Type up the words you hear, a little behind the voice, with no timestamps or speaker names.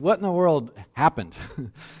What in the world happened?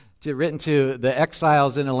 Written to the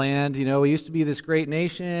exiles in a land, we used to be this great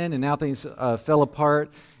nation, and now things fell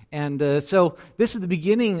apart. And so this is the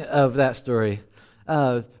beginning of that story.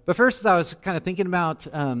 But first, as I was kind of thinking about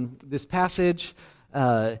this passage,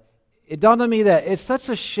 it dawned on me that it's such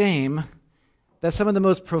a shame that some of the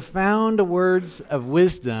most profound words of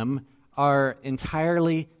wisdom are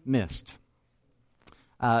entirely missed.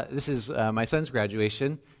 This is my son's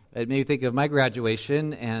graduation. It made me think of my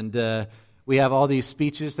graduation, and we have all these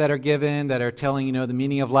speeches that are given that are telling, the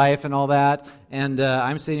meaning of life and all that. And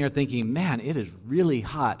I'm sitting here thinking, man, it is really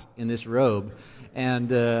hot in this robe.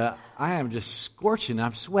 And I am just scorching.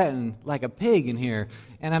 I'm sweating like a pig in here.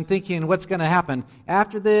 And I'm thinking, what's going to happen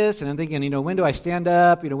after this? And I'm thinking, when do I stand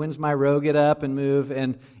up? When's my robe get up and move?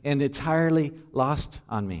 And entirely lost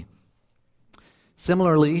on me.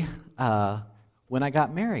 Similarly, when I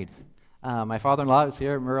got married. My father-in-law is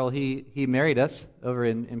here, Merle. He married us over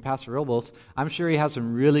in Paso Robles. I'm sure he has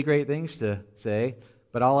some really great things to say,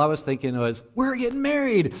 but all I was thinking was, we're getting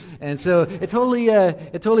married! And so it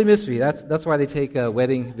totally missed me. That's why they take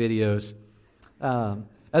wedding videos.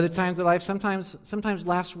 Other times in life, sometimes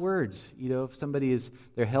last words. If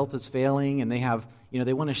their health is failing and they have,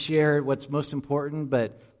 they want to share what's most important,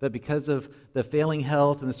 but because of the failing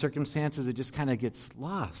health and the circumstances, it just kind of gets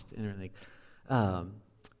lost and everything.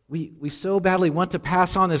 We so badly want to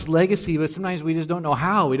pass on this legacy, but sometimes we just don't know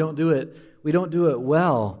how. We don't do it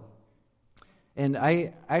well. And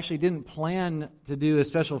I actually didn't plan to do a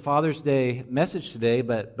special Father's Day message today,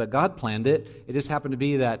 but God planned it. It just happened to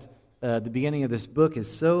be that the beginning of this book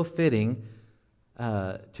is so fitting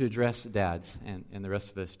to address dads and the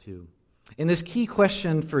rest of us too. And this key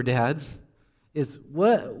question for dads is,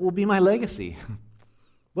 what will be my legacy?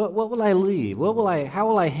 What will I leave? How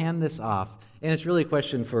will I hand this off? And it's really a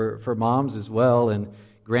question for moms as well, and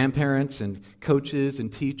grandparents, and coaches,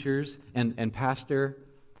 and teachers, and pastor.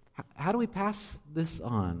 How do we pass this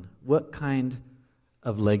on? What kind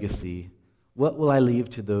of legacy? What will I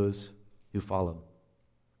leave to those who follow?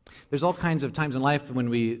 There's all kinds of times in life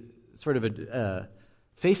when we sort of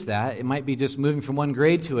face that. It might be just moving from one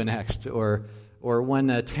grade to the next, or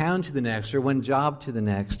one town to the next, or one job to the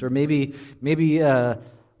next, or maybe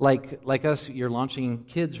like us, you're launching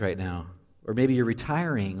kids right now. Or maybe you're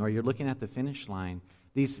retiring, or you're looking at the finish line.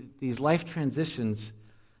 These life transitions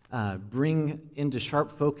bring into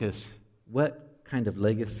sharp focus, what kind of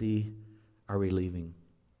legacy are we leaving?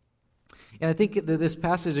 And I think that this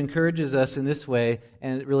passage encourages us in this way,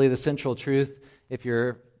 and really the central truth, if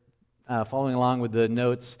you're following along with the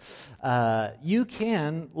notes, you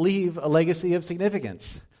can leave a legacy of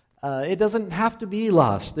significance. It doesn't have to be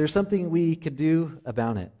lost. There's something we could do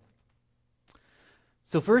about it.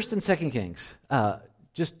 So 1st and 2nd Kings,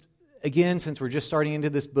 just again, since we're just starting into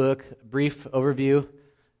this book, brief overview.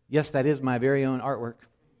 Yes, that is my very own artwork.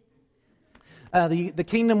 The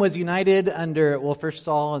kingdom was united under, first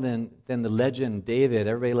Saul and then the legend David.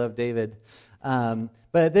 Everybody loved David.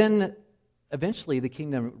 But then eventually the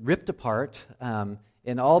kingdom ripped apart,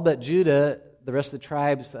 and all but Judah, the rest of the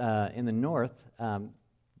tribes in the north,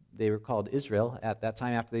 they were called Israel at that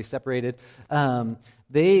time after they separated.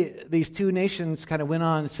 These two nations kind of went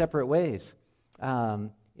on separate ways.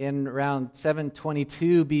 In around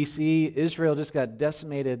 722 BC, Israel just got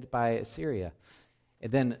decimated by Assyria.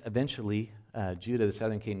 And then eventually, Judah, the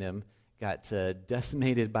southern kingdom, got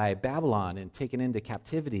decimated by Babylon and taken into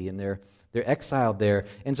captivity, and they're exiled there.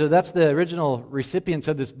 And so that's the original recipients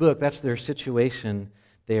of this book. That's their situation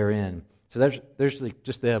they're in. So there's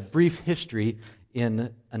just a brief history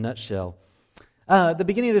in a nutshell. The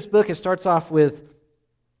beginning of this book, it starts off with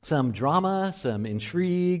some drama, some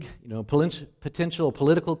intrigue, potential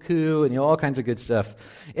political coup, and all kinds of good stuff.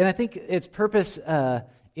 And I think its purpose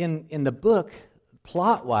in the book,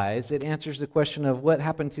 plot-wise, it answers the question of what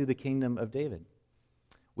happened to the kingdom of David.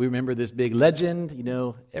 We remember this big legend,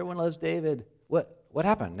 everyone loves David. What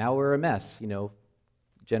happened? Now we're a mess,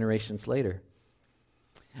 generations later.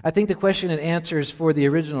 I think the question it answers for the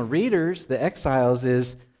original readers, the exiles,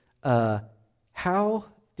 is how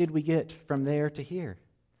did we get from there to here?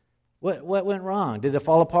 What went wrong? Did it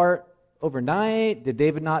fall apart overnight? Did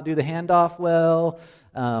David not do the handoff well?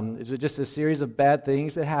 Is it just a series of bad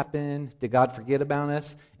things that happened? Did God forget about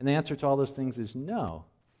us? And the answer to all those things is no.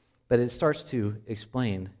 But it starts to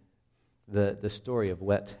explain the story of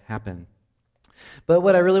what happened. But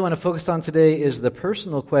what I really want to focus on today is the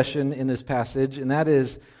personal question in this passage, and that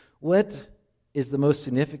is, what is the most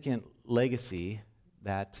significant legacy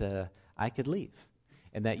that I could leave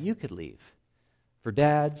and that you could leave for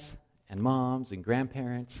dads and moms and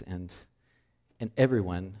grandparents and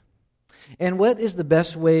everyone And what is the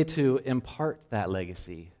best way to impart that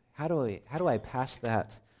legacy? How do I pass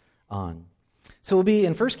that on? So we'll be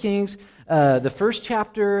in 1 Kings, the first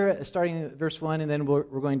chapter, starting at verse 1, and then we're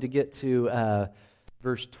going to get to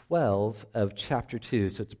verse 12 of chapter 2.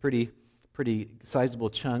 So it's a pretty sizable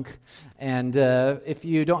chunk. And if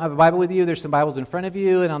you don't have a Bible with you, there's some Bibles in front of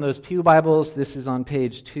you, and on those pew Bibles, this is on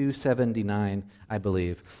page 279, I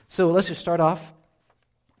believe. So let's just start off.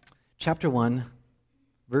 Chapter 1,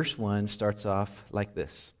 verse 1 starts off like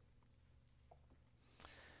this.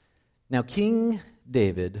 Now King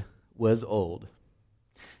David was old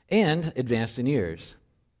and advanced in years.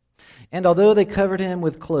 And although they covered him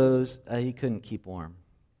with clothes, he couldn't keep warm.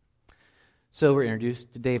 So we're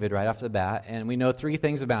introduced to David right off the bat, and we know three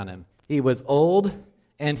things about him. He was old,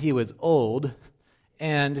 and he was old,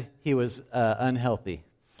 and he was unhealthy.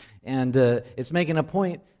 And it's making a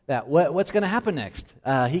point that what's going to happen next?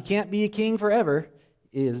 He can't be a king forever,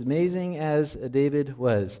 as amazing as David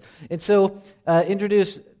was. And so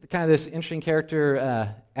introduce kind of this interesting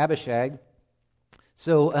character, Abishag.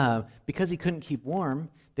 So because he couldn't keep warm,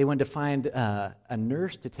 they wanted to find a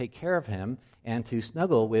nurse to take care of him and to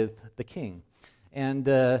snuggle with the king. And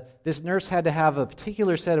this nurse had to have a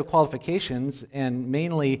particular set of qualifications, and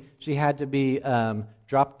mainly she had to be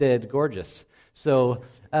drop-dead gorgeous. So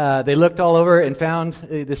they looked all over and found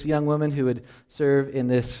this young woman who would serve in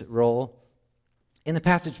this role. And the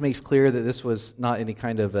passage makes clear that this was not any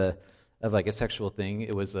kind of a sexual thing.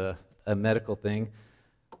 It was a medical thing.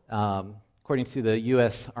 According to the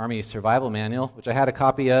U.S. Army Survival Manual, which I had a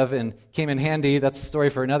copy of and came in handy. That's a story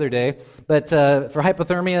for another day. But for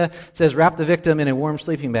hypothermia, it says wrap the victim in a warm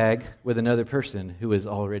sleeping bag with another person who is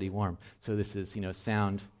already warm. So this is,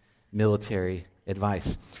 sound military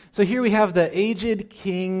advice. So here we have the aged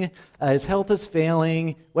king. His health is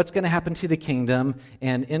failing. What's going to happen to the kingdom?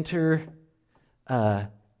 And enter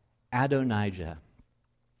Adonijah,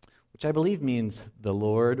 which I believe means the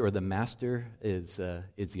Lord or the Master is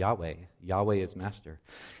Yahweh. Yahweh is Master.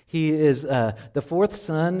 He is the fourth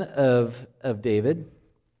son of David,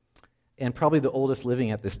 and probably the oldest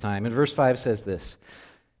living at this time. And verse 5 says this: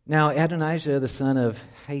 Now Adonijah, the son of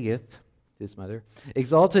Haggith, his mother,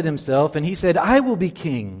 exalted himself, and he said, I will be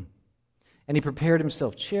king. And he prepared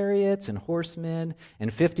himself chariots and horsemen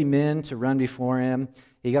and 50 men to run before him.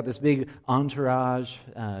 He got this big entourage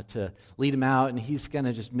to lead him out, and he's going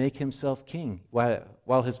to just make himself king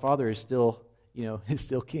while his father is still, is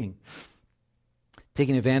still king,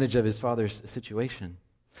 taking advantage of his father's situation.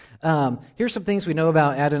 Here's some things we know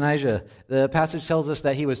about Adonijah. The passage tells us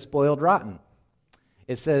that he was spoiled rotten.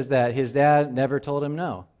 It says that his dad never told him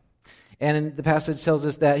no. And the passage tells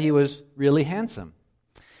us that he was really handsome.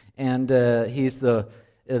 And he's the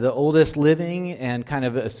oldest living, and kind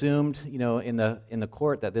of assumed, in the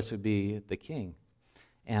court that this would be the king.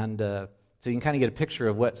 And so you can kind of get a picture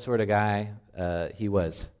of what sort of guy he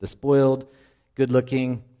was. The spoiled,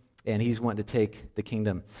 good-looking, and he's wanting to take the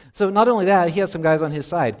kingdom. So not only that, he has some guys on his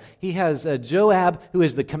side. He has Joab, who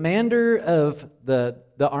is the commander of the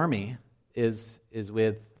army, is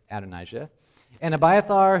with Adonijah. And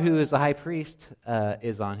Abiathar, who is the high priest,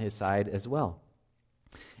 is on his side as well.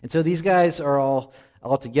 And so these guys are all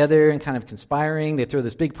together and kind of conspiring. They throw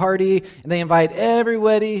this big party, and they invite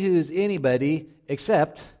everybody who's anybody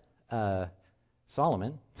except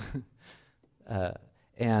Solomon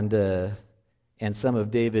and some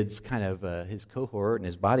of David's kind of his cohort and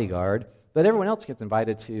his bodyguard. But everyone else gets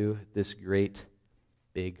invited to this great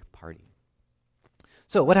big party.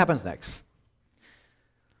 So what happens next?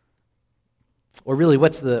 Or really,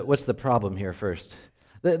 what's the problem here first?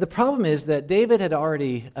 The problem is that David had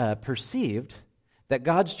already perceived that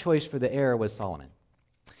God's choice for the heir was Solomon.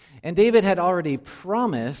 And David had already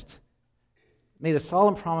made a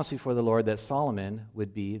solemn promise before the Lord that Solomon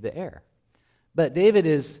would be the heir. But David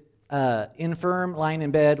is infirm, lying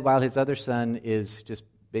in bed, while his other son is just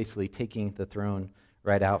basically taking the throne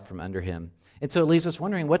right out from under him. And so it leaves us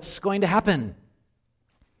wondering, what's going to happen?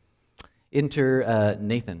 Enter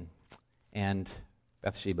Nathan and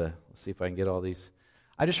Bathsheba. Let's see if I can get all these.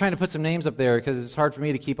 I'm just trying to put some names up there because it's hard for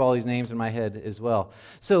me to keep all these names in my head as well.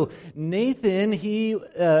 So Nathan, he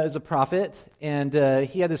is a prophet, and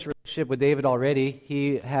he had this relationship with David already.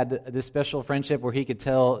 He had this special friendship where he could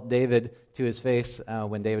tell David to his face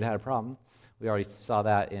when David had a problem. We already saw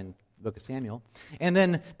that in the book of Samuel. And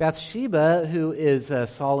then Bathsheba, who is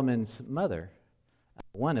Solomon's mother,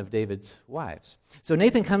 one of David's wives. So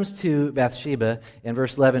Nathan comes to Bathsheba, and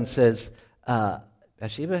verse 11 says,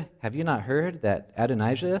 Bathsheba, have you not heard that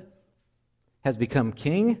Adonijah has become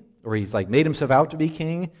king, or he's made himself out to be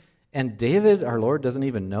king, and David, our Lord, doesn't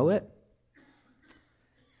even know it?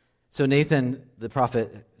 So Nathan, the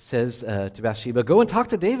prophet, says to Bathsheba, go and talk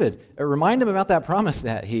to David. Remind him about that promise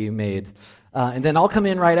that he made. And then I'll come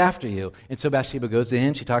in right after you. And so Bathsheba goes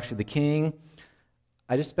in. She talks to the king.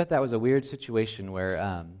 I just bet that was a weird situation where,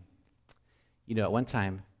 at one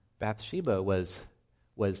time, Bathsheba was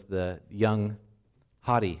the young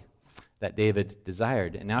hottie that David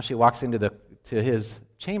desired. And now she walks into his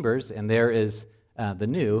chambers, and there is the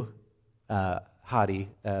new hottie,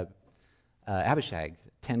 Abishag,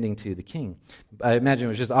 tending to the king. I imagine it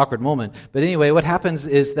was just an awkward moment. But anyway, what happens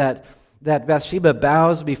is that Bathsheba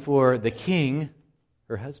bows before the king,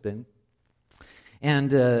 her husband,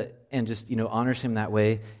 and just honors him that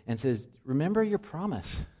way, and says, "Remember your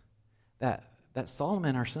promise that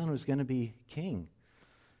Solomon, our son, was going to be king."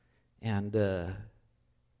 And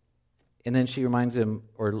then she reminds him,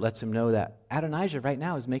 or lets him know, that Adonijah right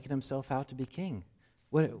now is making himself out to be king.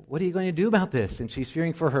 What are you going to do about this? And she's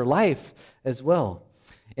fearing for her life as well.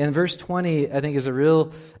 And verse 20, I think, is a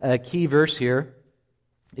real key verse here.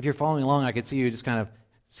 If you're following along, I could see you just kind of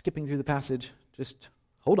skipping through the passage. Just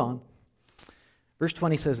hold on. Verse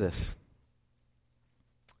 20 says this.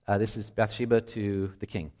 This is Bathsheba to the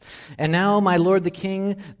king. "And now, my lord the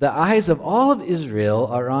king, the eyes of all of Israel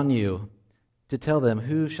are on you, to tell them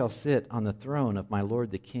who shall sit on the throne of my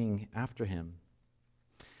lord the king after him."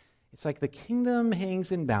 It's like the kingdom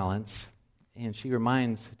hangs in balance, and she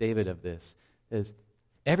reminds David of this. Is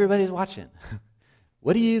everybody's watching.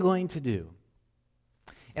 What are you going to do?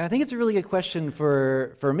 And I think it's a really good question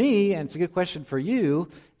for me, and it's a good question for you.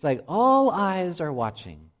 It's like all eyes are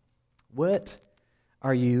watching. What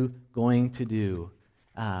are you going to do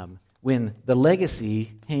when the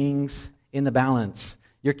legacy hangs in the balance?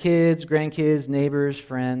 Your kids, grandkids, neighbors,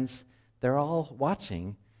 friends, they're all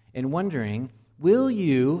watching and wondering, will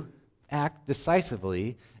you act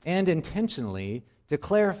decisively and intentionally to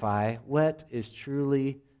clarify what is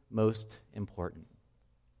truly most important?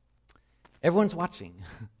 Everyone's watching.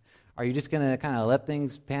 Are you just going to kind of let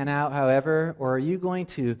things pan out however, or are you going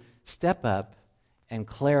to step up and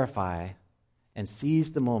clarify and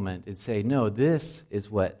seize the moment and say, no, this is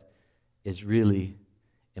what is really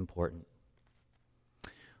important?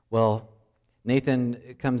 Well,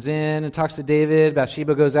 Nathan comes in and talks to David.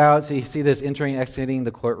 Bathsheba goes out. So you see this entering, exiting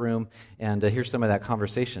the courtroom, and here's some of that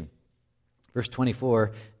conversation. Verse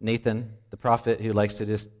 24, Nathan, the prophet who likes to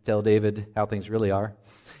just tell David how things really are,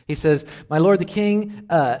 he says, "My lord the king,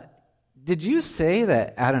 did you say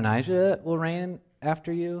that Adonijah will reign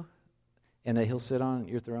after you and that he'll sit on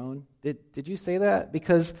your throne? Did you say that?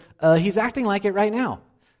 Because he's acting like it right now.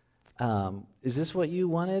 Is this what you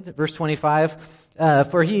wanted?" Verse 25,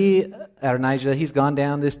 "For he, Adonijah, he's gone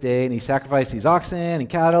down this day, and he sacrificed these oxen and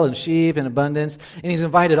cattle and sheep in abundance, and he's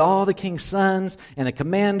invited all the king's sons and the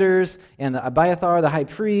commanders and the Abiathar, the high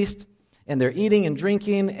priest, and they're eating and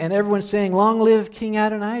drinking, and everyone's saying, 'Long live King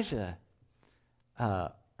Adonijah.'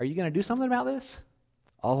 Are you going to do something about this?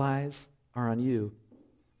 All eyes are on you."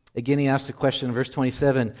 Again, he asks the question, verse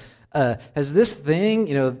 27, has this thing,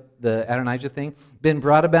 the Adonijah thing, been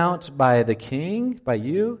brought about by the king, by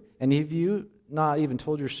you? And have you not even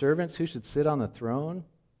told your servants who should sit on the throne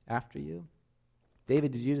after you?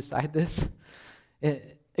 David, did you decide this?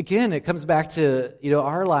 Again, it comes back to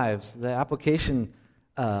our lives, the application.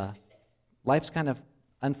 Life's kind of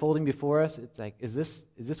unfolding before us. It's like, is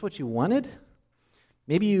this what you wanted?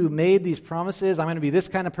 Maybe you made these promises. I'm going to be this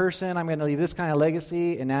kind of person. I'm going to leave this kind of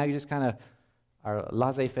legacy. And now you just kind of are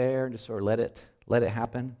laissez-faire and just sort of let it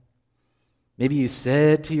happen. Maybe you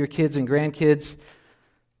said to your kids and grandkids,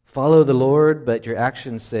 follow the Lord, but your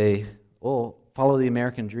actions say, oh, follow the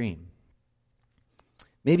American dream.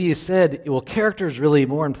 Maybe you said, well, character is really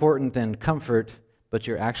more important than comfort, but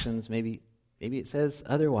your actions, maybe it says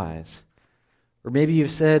otherwise. Or maybe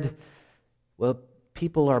you've said, well,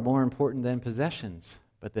 people are more important than possessions,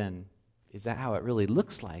 but then is that how it really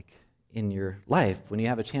looks like in your life when you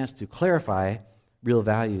have a chance to clarify real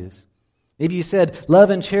values? Maybe you said, love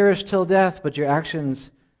and cherish till death, but your actions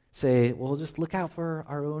say, well, just look out for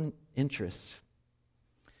our own interests.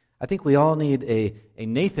 I think we all need a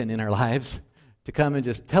Nathan in our lives to come and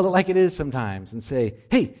just tell it like it is sometimes and say,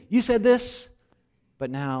 hey, you said this, but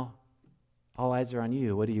now all eyes are on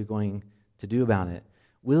you. What are you going to do about it?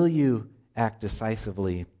 Will you act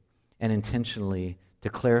decisively and intentionally to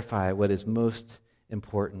clarify what is most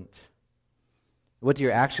important? What do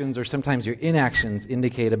your actions or sometimes your inactions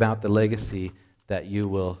indicate about the legacy that you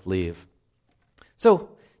will leave? So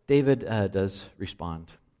David does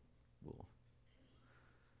respond.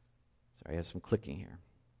 Sorry, I have some clicking here.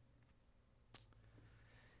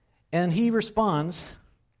 And he responds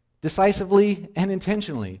decisively and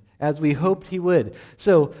intentionally, as we hoped he would.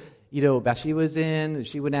 So Bathsheba was in,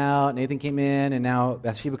 she went out, Nathan came in, and now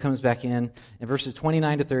Bathsheba comes back in. And verses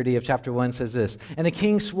 29 to 30 of chapter 1 says this, "And the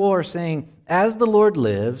king swore, saying, 'As the Lord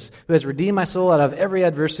lives, who has redeemed my soul out of every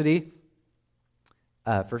adversity.'"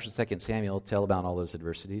 1st and 2nd Samuel tell about all those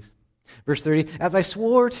adversities. Verse 30, "As I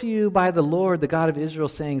swore to you by the Lord, the God of Israel,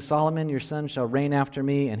 saying, 'Solomon, your son, shall reign after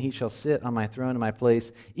me, and he shall sit on my throne in my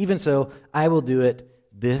place. Even so, I will do it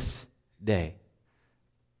this day.'"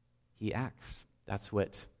 He acts. That's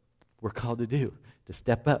what we're called to do, to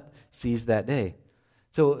step up, seize that day.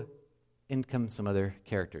 So in come some other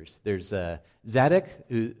characters. There's Zadok,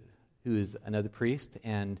 who is another priest,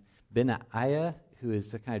 and Benaiah, who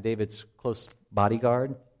is kind of David's close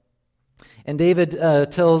bodyguard. And David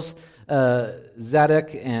tells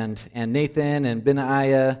Zadok and Nathan and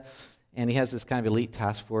Benaiah, and he has this kind of elite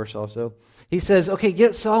task force also. He says, "Okay,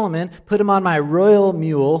 get Solomon, put him on my royal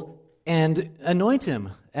mule, and anoint him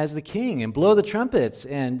as the king, and blow the trumpets,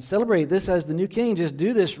 and celebrate this as the new king. Just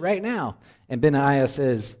do this right now." And Benaiah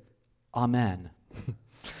says, "Amen."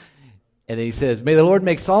 And he says, "May the Lord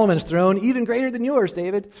make Solomon's throne even greater than yours,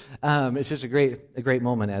 David." It's just a great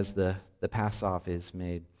moment as the pass-off is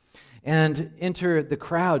made. And enter the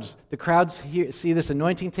crowds. The crowds see this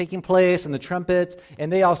anointing taking place and the trumpets,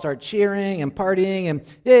 and they all start cheering and partying, and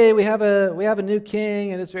yay, we have a new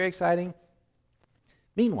king, and it's very exciting.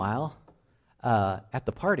 Meanwhile, at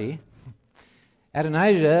the party,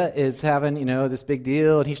 Adonijah is having, this big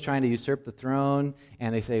deal, and he's trying to usurp the throne,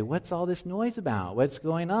 and they say, "What's all this noise about? What's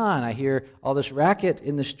going on? I hear all this racket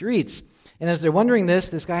in the streets." And as they're wondering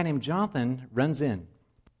this guy named Jonathan runs in.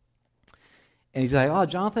 And he's like, "Oh,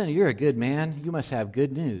 Jonathan, you're a good man. You must have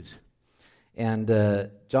good news." And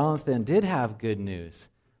Jonathan did have good news,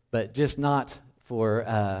 but just not for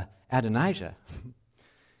Adonijah.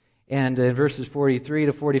 And in verses 43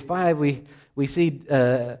 to 45, we see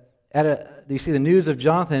you see the news of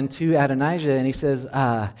Jonathan to Adonijah, and he says,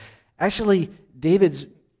 "Actually, David's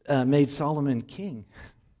made Solomon king,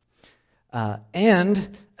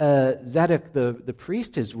 and Zadok the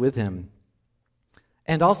priest is with him,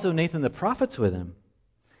 and also Nathan the prophet's with him,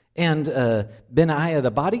 and Benaiah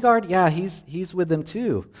the bodyguard, yeah, he's with them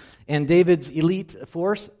too, and David's elite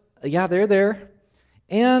force, yeah, they're there,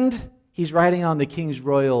 and he's riding on the king's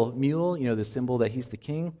royal mule, the symbol that he's the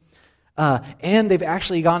king, and they've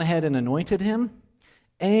actually gone ahead and anointed him,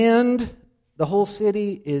 and the whole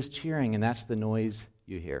city is cheering, and that's the noise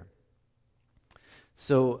you hear."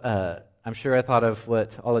 So I'm sure I thought of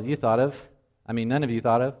what all of you thought of. I mean, none of you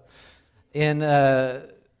thought of. In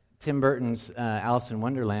Tim Burton's Alice in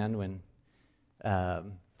Wonderland, when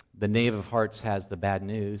the Knave of Hearts has the bad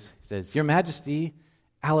news, he says, "Your Majesty,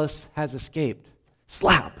 Alice has escaped."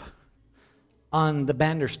 Slap on the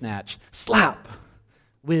Bandersnatch. Slap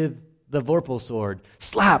with the Vorpal sword.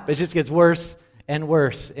 Slap. It just gets worse and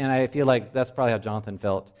worse. And I feel like that's probably how Jonathan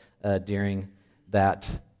felt during that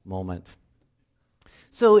moment.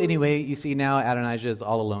 So anyway, you see now Adonijah is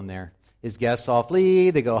all alone there. His guests all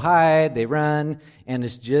flee, they go hide, they run, and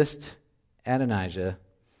it's just Adonijah.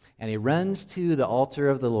 And he runs to the altar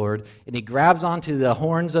of the Lord, and he grabs onto the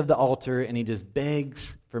horns of the altar, and he just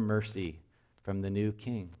begs for mercy from the new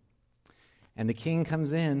king. And the king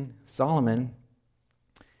comes in, Solomon,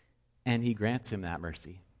 and he grants him that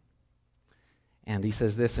mercy. And he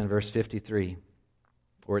says this in verse 53,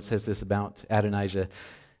 or it says this about Adonijah. It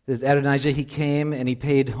says, "Adonijah, he came and he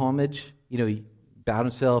paid homage." He bowed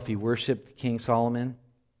himself, he worshiped King Solomon.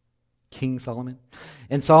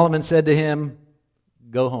 And Solomon said to him,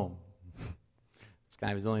 "Go home." It's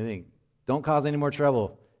kind of his only thing. Don't cause any more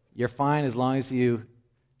trouble. You're fine as long as you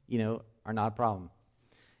are not a problem.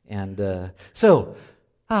 And the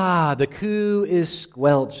coup is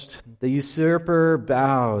squelched. The usurper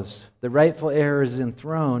bows. The rightful heir is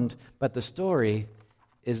enthroned, but the story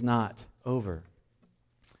is not over.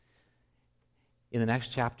 In the next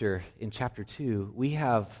chapter, in chapter 2, we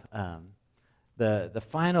have the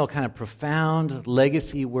final kind of profound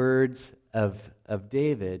legacy words of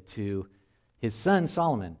David to his son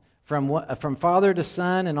Solomon. From father to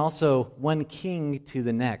son, and also one king to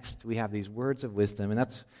the next, we have these words of wisdom, and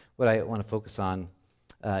that's what I want to focus on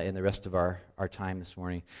in the rest of our time this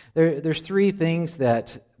morning. There's three things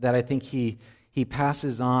that I think he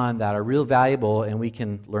passes on that are real valuable and we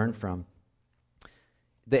can learn from.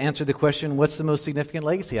 The answer to the question, what's the most significant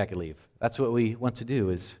legacy I could leave? That's what we want to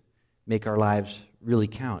do, is make our lives really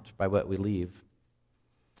count by what we leave.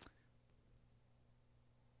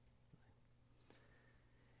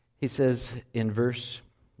 He says in verse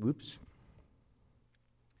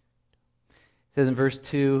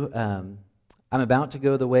 2, "I'm about to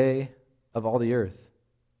go the way of all the earth.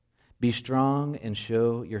 Be strong and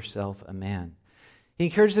show yourself a man." He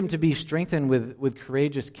encouraged them to be strengthened with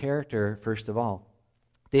courageous character, first of all.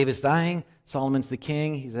 David's dying. Solomon's the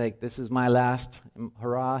king. He's like, this is my last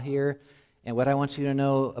hurrah here. And what I want you to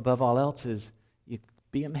know above all else is you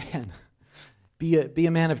be a man. Be a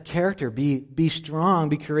man of character. Be strong.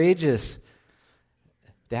 Be courageous.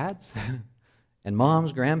 Dads and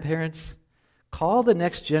moms, grandparents, call the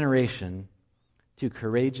next generation to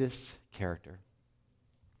courageous character.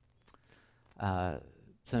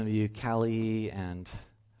 Some of you, Callie and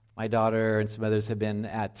my daughter and some others have been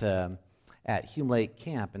at Hume Lake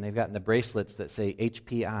Camp, and they've gotten the bracelets that say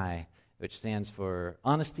HPI, which stands for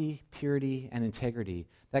honesty, purity, and integrity.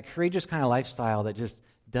 That courageous kind of lifestyle that just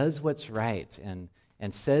does what's right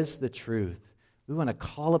and says the truth. We want to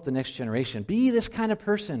call up the next generation. Be this kind of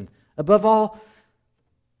person. Above all,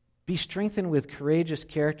 be strengthened with courageous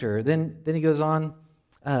character. Then he goes on,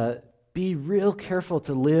 be real careful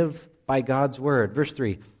to live by God's word. Verse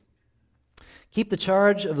 3, keep the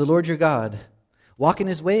charge of the Lord your God. Walk in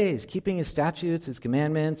his ways, keeping his statutes, his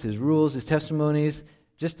commandments, his rules, his testimonies,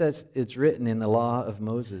 just as it's written in the law of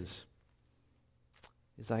Moses.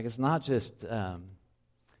 It's like it's not just,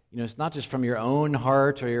 it's not just from your own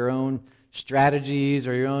heart or your own strategies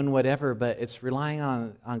or your own whatever, but it's relying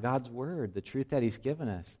on God's word, the truth that he's given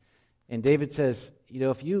us. And David says,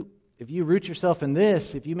 if you root yourself in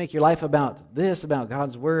this, if you make your life about this, about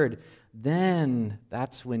God's word, then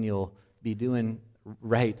that's when you'll be doing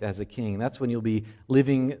right as a king. That's when you'll be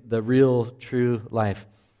living the real, true life.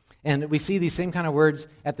 And we see these same kind of words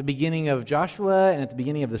at the beginning of Joshua and at the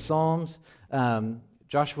beginning of the Psalms.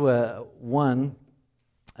 Joshua 1,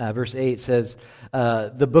 verse 8 says,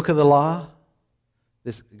 the book of the law,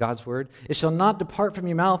 this God's word, it shall not depart from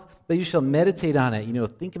your mouth, but you shall meditate on it.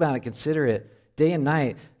 Think about it, consider it day and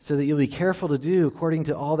night, so that you'll be careful to do according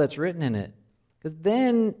to all that's written in it. Because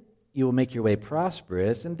then you will make your way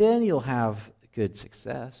prosperous, and then you'll have good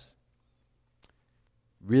success.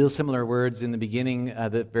 Real similar words in the beginning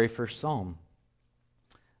of the very first psalm.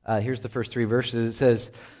 Here's the first 3 verses. It says,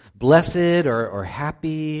 blessed or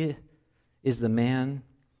happy is the man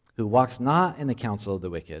who walks not in the counsel of the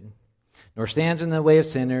wicked, nor stands in the way of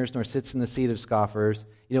sinners, nor sits in the seat of scoffers.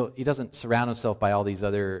 He doesn't surround himself by all these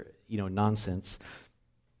other, nonsense.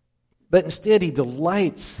 But instead, he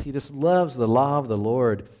delights. He just loves the law of the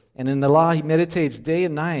Lord. And in the law, he meditates day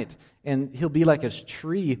and night. And he'll be like a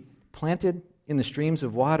tree planted in the streams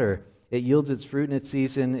of water. It yields its fruit in its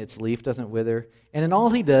season. Its leaf doesn't wither. And in all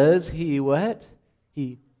he does, he what?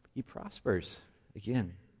 He prospers.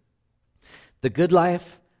 Again, the good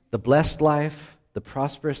life, the blessed life, the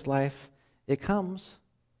prosperous life, it comes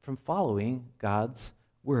from following God's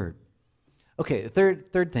word. Okay, the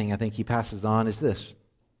third thing I think he passes on is this.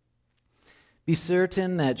 Be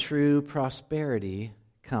certain that true prosperity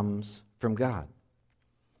comes from God.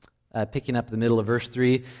 Picking up the middle of verse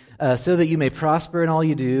 3, so that you may prosper in all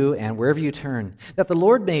you do and wherever you turn, that the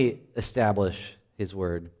Lord may establish his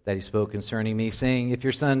word that he spoke concerning me, saying, if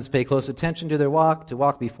your sons pay close attention to their walk, to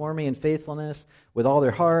walk before me in faithfulness with all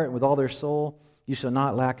their heart and with all their soul, you shall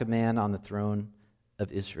not lack a man on the throne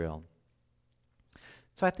of Israel.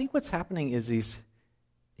 So I think what's happening is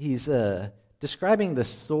he's describing the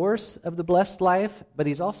source of the blessed life, but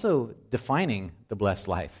he's also defining the blessed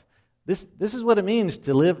life. This is what it means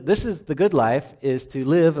to live. This is the good life, is to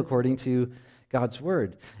live according to God's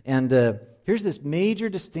word. And here's this major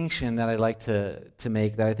distinction that I'd like to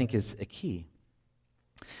make that I think is a key.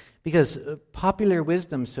 Because popular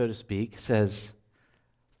wisdom, so to speak, says,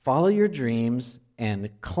 follow your dreams and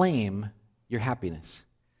claim your happiness.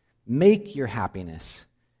 Make your happiness.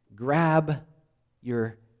 Grab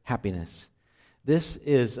your happiness. This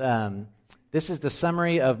is the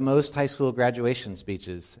summary of most high school graduation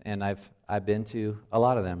speeches, and I've been to a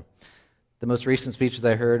lot of them. The most recent speeches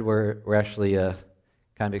I heard were actually kind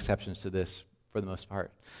of exceptions to this for the most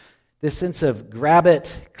part. This sense of grab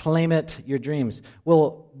it, claim it, your dreams.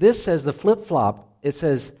 Well, this says the flip-flop. It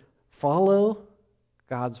says follow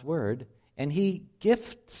God's word, and he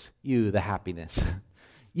gifts you the happiness.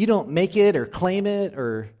 You don't make it or claim it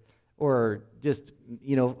or just,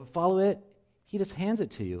 follow it. He just hands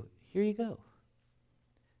it to you. Here you go.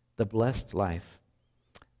 The blessed life.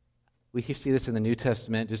 We see this in the New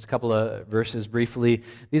Testament, just a couple of verses briefly.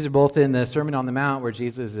 These are both in the Sermon on the Mount where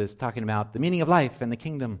Jesus is talking about the meaning of life and the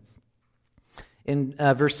kingdom. In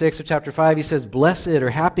verse 6 of chapter 5, he says, blessed or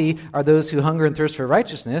happy are those who hunger and thirst for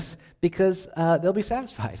righteousness because they'll be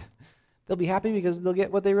satisfied. They'll be happy because they'll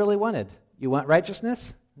get what they really wanted. You want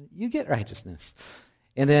righteousness? You get righteousness.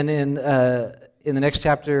 And then in the next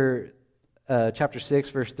chapter, chapter 6,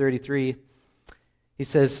 verse 33, he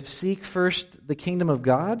says, seek first the kingdom of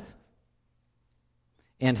God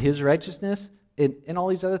and his righteousness, and all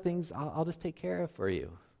these other things, I'll just take care of for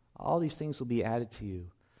you. All these things will be added to you.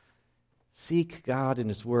 Seek God in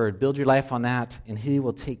His Word. Build your life on that, and He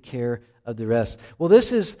will take care of the rest. Well,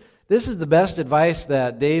 this is the best advice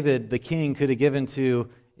that David, the king, could have given to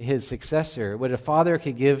his successor, what a father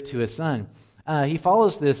could give to his son. He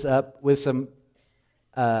follows this up with some,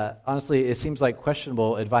 honestly, it seems like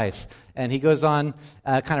questionable advice. And he goes on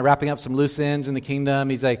kind of wrapping up some loose ends in the kingdom.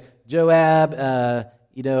 He's like, Joab,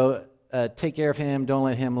 take care of him, don't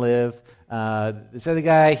let him live. This other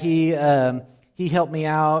guy, he helped me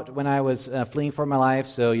out when I was fleeing for my life,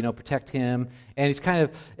 so, protect him. And he's kind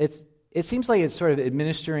of, it seems like it's sort of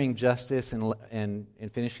administering justice and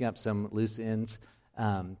finishing up some loose ends.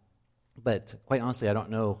 But quite honestly, I don't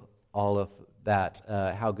know all of that,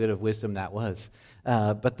 how good of wisdom that was.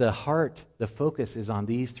 But the heart, the focus is on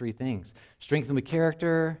these three things. Strengthen the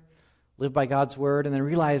character, live by God's word, and then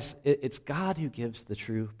realize it's God who gives the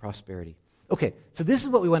true prosperity. Okay, so this is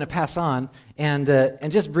what we want to pass on. And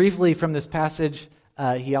just briefly from this passage,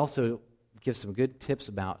 he also gives some good tips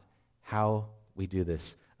about how we do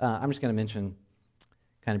this. I'm just going to mention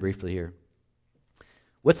kind of briefly here.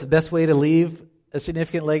 What's the best way to leave a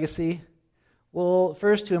significant legacy? Well,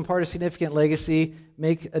 first, to impart a significant legacy,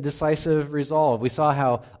 make a decisive resolve. We saw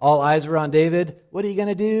how all eyes were on David. What are you going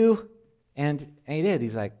to do? And he did.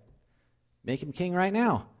 He's like, make him king right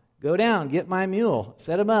now. Go down, get my mule,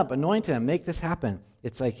 set him up, anoint him, make this happen.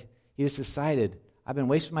 It's like he just decided, I've been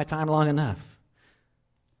wasting my time long enough.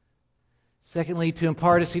 Secondly, to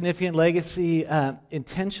impart a significant legacy,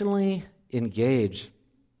 intentionally engage.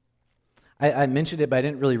 I mentioned it, but I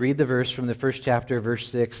didn't really read the verse from the first chapter, verse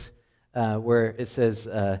 6, where it says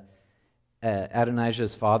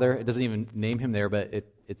Adonijah's father. It doesn't even name him there, but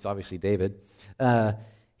it's obviously David.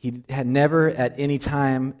 He had never at any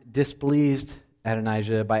time displeased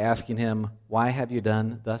Adonijah by asking him, why have you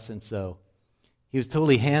done thus and so? He was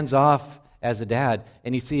totally hands-off as a dad,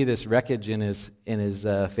 and you see this wreckage in his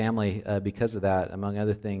family because of that, among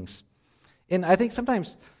other things. And I think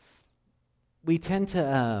sometimes we tend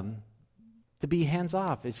to be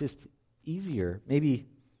hands-off. It's just easier, maybe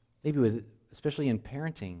with, especially in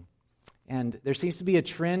parenting. And there seems to be a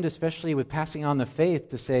trend, especially with passing on the faith,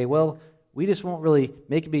 to say, well, we just won't really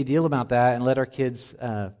make a big deal about that and let our kids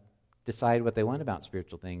decide what they want about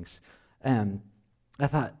spiritual things. And I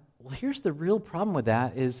thought, well, here's the real problem with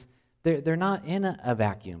that is they're not in a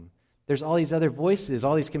vacuum. There's all these other voices,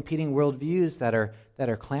 all these competing worldviews that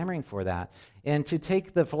are clamoring for that. And to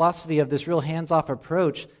take the philosophy of this real hands-off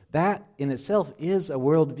approach, that in itself is a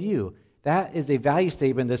worldview. That is a value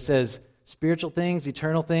statement that says spiritual things,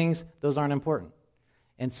 eternal things, those aren't important.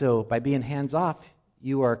 And so by being hands-off,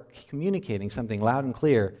 you are communicating something loud and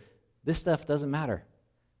clear. This stuff doesn't matter.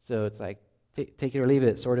 So it's like, take it or leave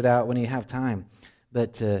it, sort it out when you have time.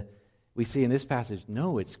 But we see in this passage,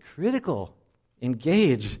 no, it's critical.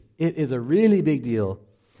 Engage. It is a really big deal.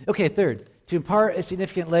 Okay, third, to impart a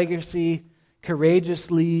significant legacy,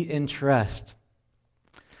 courageously entrust.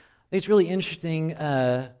 I think it's really interesting.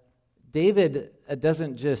 David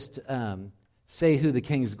doesn't just say who the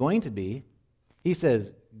king is going to be. He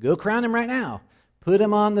says, go crown him right now. Put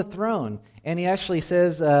him on the throne. And he actually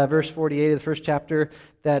says, verse 48 of the first chapter,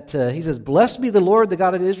 that he says, blessed be the Lord, the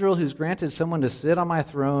God of Israel, who's granted someone to sit on my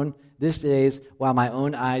throne this days while my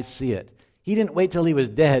own eyes see it. He didn't wait till he was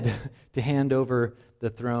dead to hand over the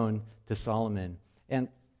throne to Solomon. And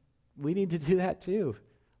we need to do that too.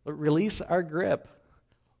 Release our grip.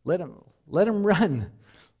 Let them run.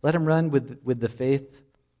 Let them run with the faith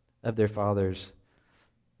of their fathers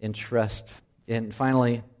in trust. And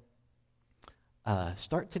finally,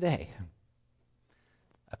 start today.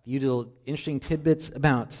 A few little interesting tidbits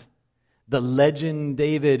about the legend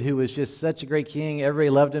David, who was just such a great king. Everybody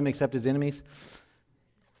loved him except his enemies.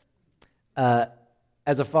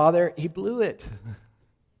 As a father, he blew it.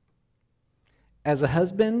 As a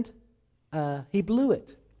husband, he blew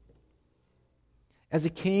it. As a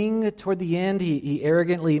king, toward the end, he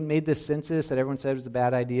arrogantly made this census that everyone said was a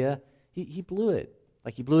bad idea. He blew it.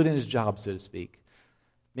 Like he blew it in his job, so to speak.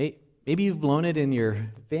 Maybe you've blown it in your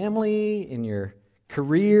family, in your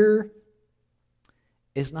career.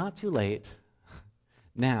 It's not too late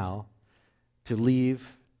now to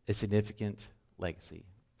leave a significant legacy.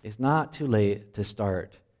 It's not too late to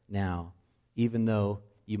start now, even though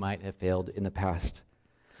you might have failed in the past.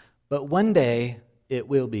 But one day, it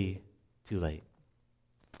will be too late.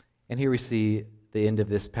 And here we see the end of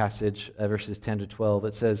this passage, verses 10 to 12.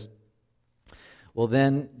 It says, well,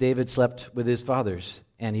 then David slept with his fathers,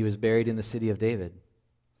 and he was buried in the city of David.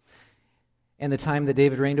 And the time that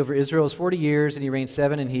David reigned over Israel was 40 years, and he reigned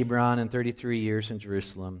 7 in Hebron and 33 years in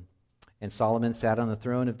Jerusalem. And Solomon sat on the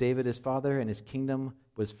throne of David his father, and his kingdom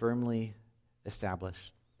was firmly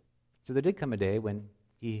established. So there did come a day when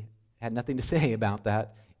he had nothing to say about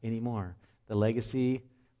that anymore. The legacy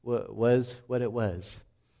was what it was.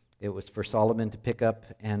 It was for Solomon to pick up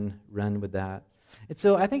and run with that. And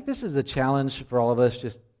so I think this is the challenge for all of us,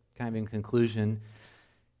 just kind of in conclusion,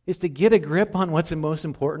 is to get a grip on what's most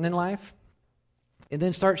important in life and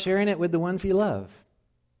then start sharing it with the ones you love.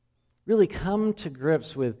 Really come to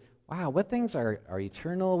grips with, wow, what things are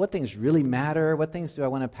eternal? What things really matter? What things do I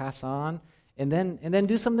want to pass on? And then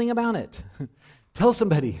do something about it. Tell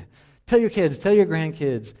somebody. Tell your kids. Tell your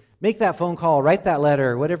grandkids. Make that phone call. Write that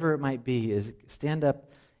letter. Whatever it might be, is stand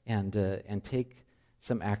up and take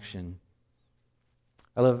some action.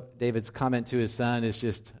 I love David's comment to his son is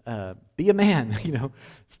just, be a man.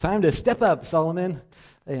 It's time to step up, Solomon,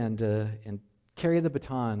 and carry the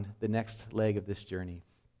baton, the next leg of this journey.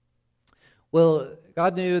 Well,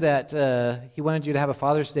 God knew that He wanted you to have a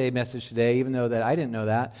Father's Day message today, even though that I didn't know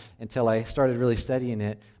that until I started really studying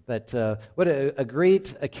it. But what a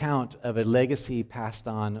great account of a legacy passed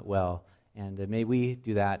on well. And may we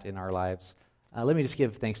do that in our lives. Let me just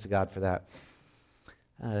give thanks to God for that.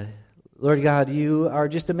 Lord God, you are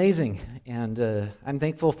just amazing. And I'm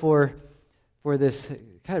thankful for this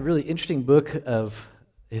kind of really interesting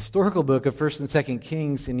historical book of 1st and 2nd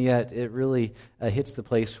Kings, and yet it really hits the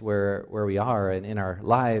place where we are and in our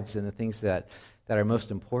lives and the things that are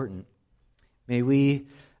most important. May we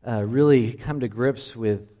really come to grips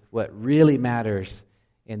with what really matters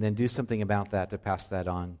and then do something about that to pass that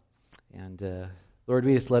on. And Lord,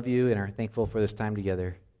 we just love you and are thankful for this time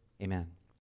together. Amen.